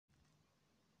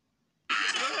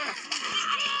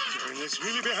this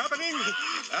really be happening?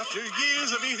 After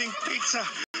years of eating pizza,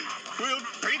 will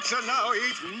pizza now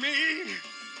eat me?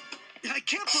 I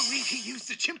can't believe he used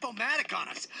the Chimp-O-Matic on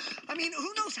us. I mean,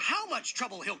 who knows how much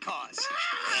trouble he'll cause?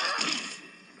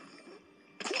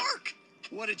 Quark!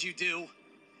 What did you do?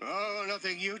 Oh,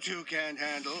 nothing you two can't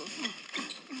handle.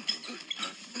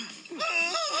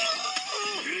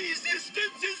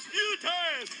 Resistance is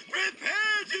futile!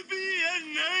 Prepare to be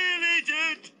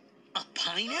annihilated! A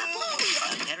pineapple?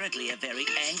 Apparently a very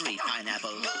angry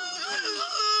pineapple.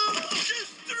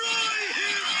 Destroy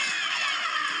him!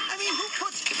 I mean, who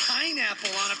puts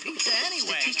pineapple on a pizza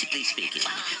anyway? Statistically speaking,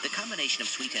 the combination of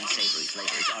sweet and savory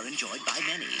flavors are enjoyed by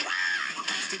many.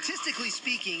 Statistically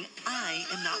speaking, I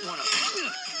am not one of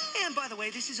them. And by the way,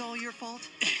 this is all your fault?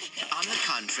 On the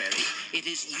contrary, it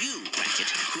is you, Ratchet,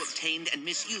 who obtained and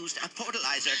misused a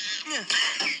portalizer.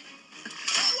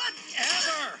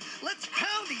 Whatever! Let's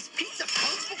pound these pizza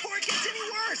punks before it gets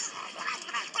any worse!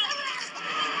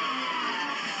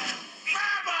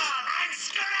 Verbal and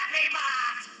scrappy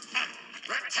bot!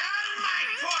 Return my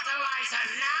portalizer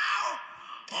now,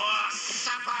 or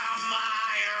suffer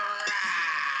my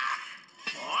wrath!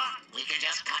 Or we can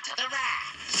just cut to the wrath.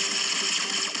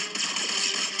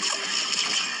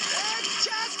 It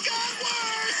just got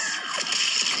worse!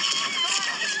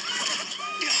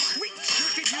 We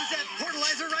sure could use that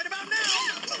portalizer right about now!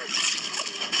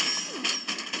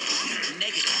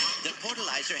 Negative. The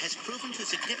portalizer has proven to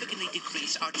significantly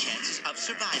decrease our chances of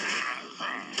survival.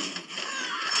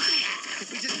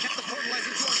 If we just kept the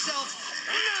portalizer to ourselves,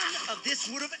 none of this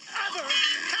would have ever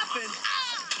happened.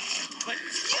 But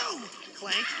you,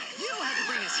 Clank, you had to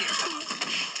bring us here.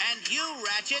 And you,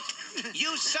 Ratchet,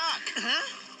 you suck. Huh?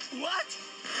 What?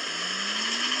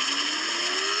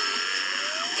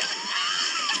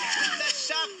 The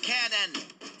suck cannon.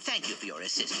 Thank you for your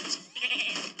assistance.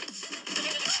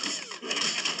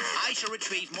 I shall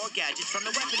retrieve more gadgets from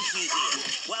the weapons museum.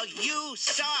 Well, you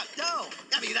suck. No,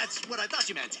 I mean, that's what I thought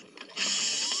you meant.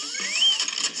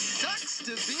 Sucks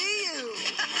to be you.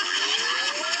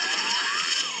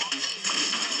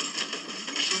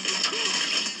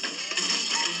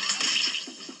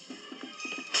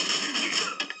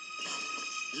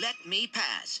 Let me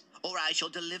pass, or I shall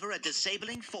deliver a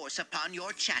disabling force upon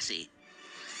your chassis.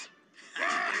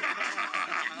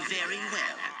 Very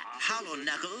well. Hollow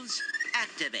Knuckles,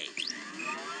 activate.